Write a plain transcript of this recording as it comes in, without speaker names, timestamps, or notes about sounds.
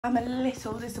I'm a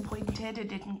little disappointed it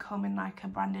didn't come in like a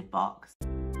branded box.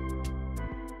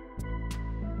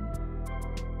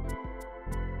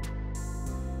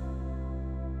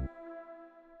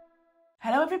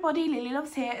 Hello everybody, Lily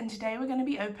Loves here, and today we're going to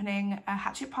be opening a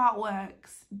Hatchet Park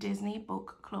Works Disney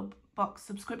Book Club box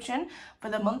subscription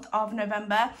for the month of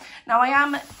November. Now I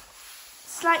am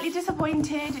slightly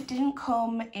disappointed it didn't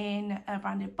come in a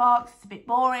branded box. It's a bit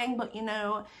boring, but you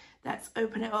know, let's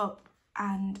open it up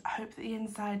and hope that the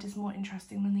inside is more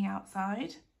interesting than the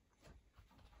outside.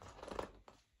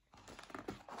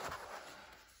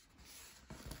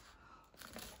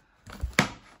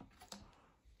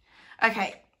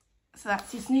 Okay, so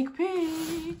that's your sneak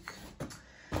peek.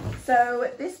 So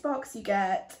this box you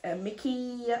get a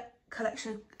Mickey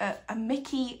collection, a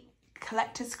Mickey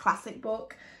Collector's Classic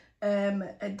book,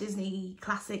 a Disney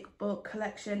Classic book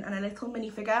collection, and a little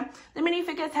minifigure. The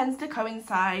minifigure tends to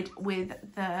coincide with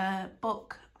the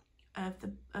book of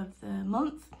the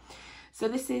month. So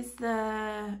this is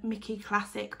the Mickey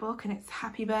Classic book, and it's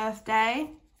Happy Birthday.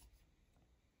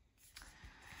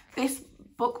 This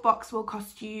book box will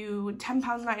cost you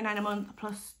 £10.99 a month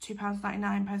plus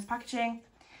 £2.99 post packaging.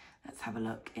 Let's have a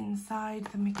look inside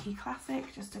the Mickey Classic.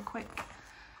 Just a quick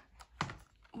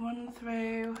run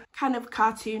through. Kind of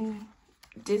cartoon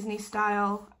Disney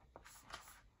style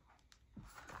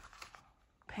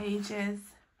pages.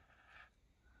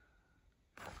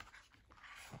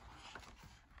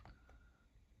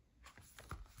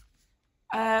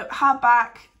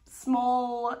 Hardback,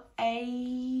 small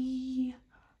A5,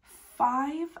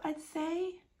 I'd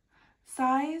say,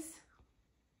 size.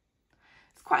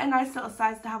 It's quite a nice little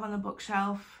size to have on the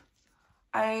bookshelf.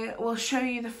 I will show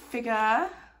you the figure.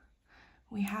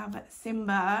 We have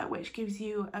Simba, which gives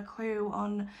you a clue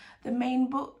on the main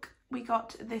book we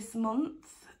got this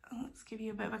month. Let's give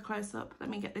you a bit of a close-up. Let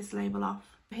me get this label off.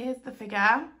 Here's the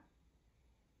figure.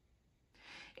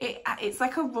 It's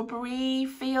like a rubbery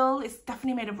feel. It's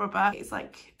definitely made of rubber. It's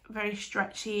like very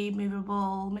stretchy,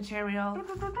 movable material. I'm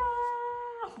gonna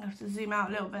have to zoom out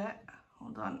a little bit.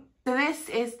 Hold on. So this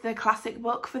is the classic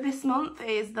book for this month. It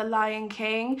is The Lion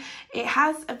King. It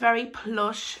has a very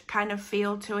plush kind of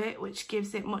feel to it, which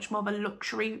gives it much more of a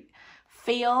luxury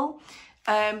feel.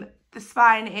 The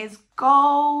spine is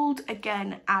gold,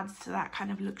 again adds to that kind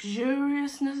of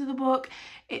luxuriousness of the book.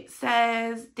 It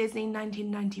says Disney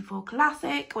 1994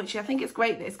 Classic, which I think is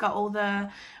great that it's got all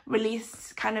the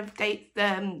release kind of dates,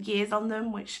 years on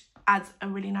them, which adds a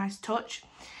really nice touch.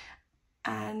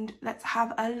 And let's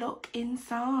have a look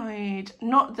inside.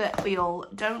 Not that we all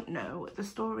don't know the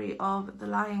story of The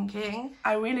Lion King.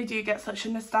 I really do get such a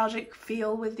nostalgic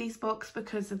feel with these books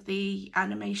because of the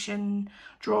animation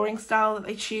drawing style that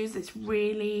they choose. It's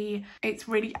really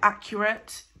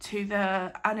accurate to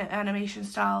the animation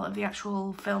style of the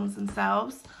actual films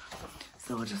themselves.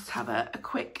 So we'll just have a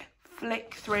quick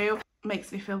flick through.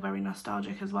 Makes me feel very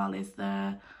nostalgic as well, is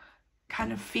the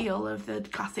kind of feel of the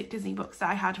classic Disney books that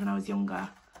I had when I was younger.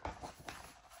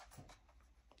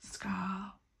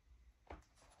 Scar.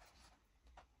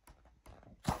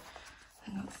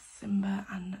 And that's Simba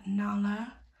and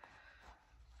Nala.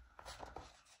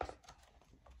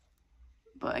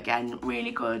 But again,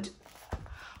 really good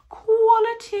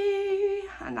quality,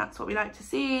 and that's what we like to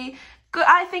see. Good,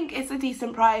 I think it's a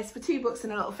decent price for 2 books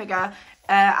and a little figure.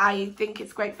 I think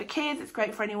it's great for kids. It's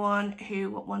great for anyone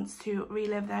who wants to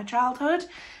relive their childhood.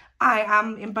 I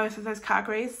am in both of those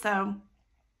categories, so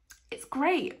it's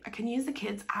great. I can use the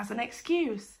kids as an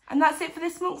excuse. And that's it for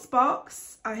this month's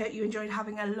box. I hope you enjoyed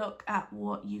having a look at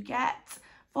what you get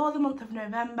for the month of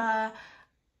November.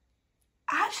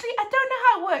 Actually, I don't know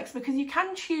how it works because you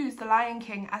can choose The Lion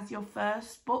King as your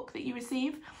first book that you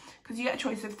receive, because you get a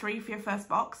choice of 3 for your first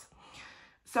box.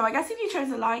 So I guess if you chose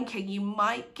The Lion King, you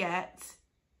might get,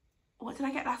 what did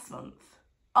I get last month?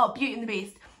 Oh, Beauty and the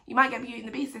Beast. You might get Beauty and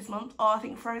the Beast this month, or I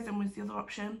think Frozen was the other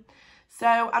option. So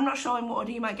I'm not sure in what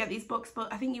order you might get these books,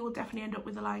 but I think you will definitely end up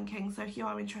with The Lion King. So if you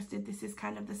are interested, this is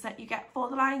kind of the set you get for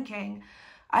The Lion King.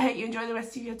 I hope you enjoy the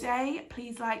rest of your day.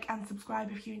 Please like and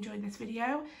subscribe if you enjoyed this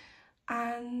video,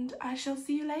 and I shall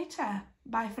see you later.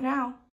 Bye for now.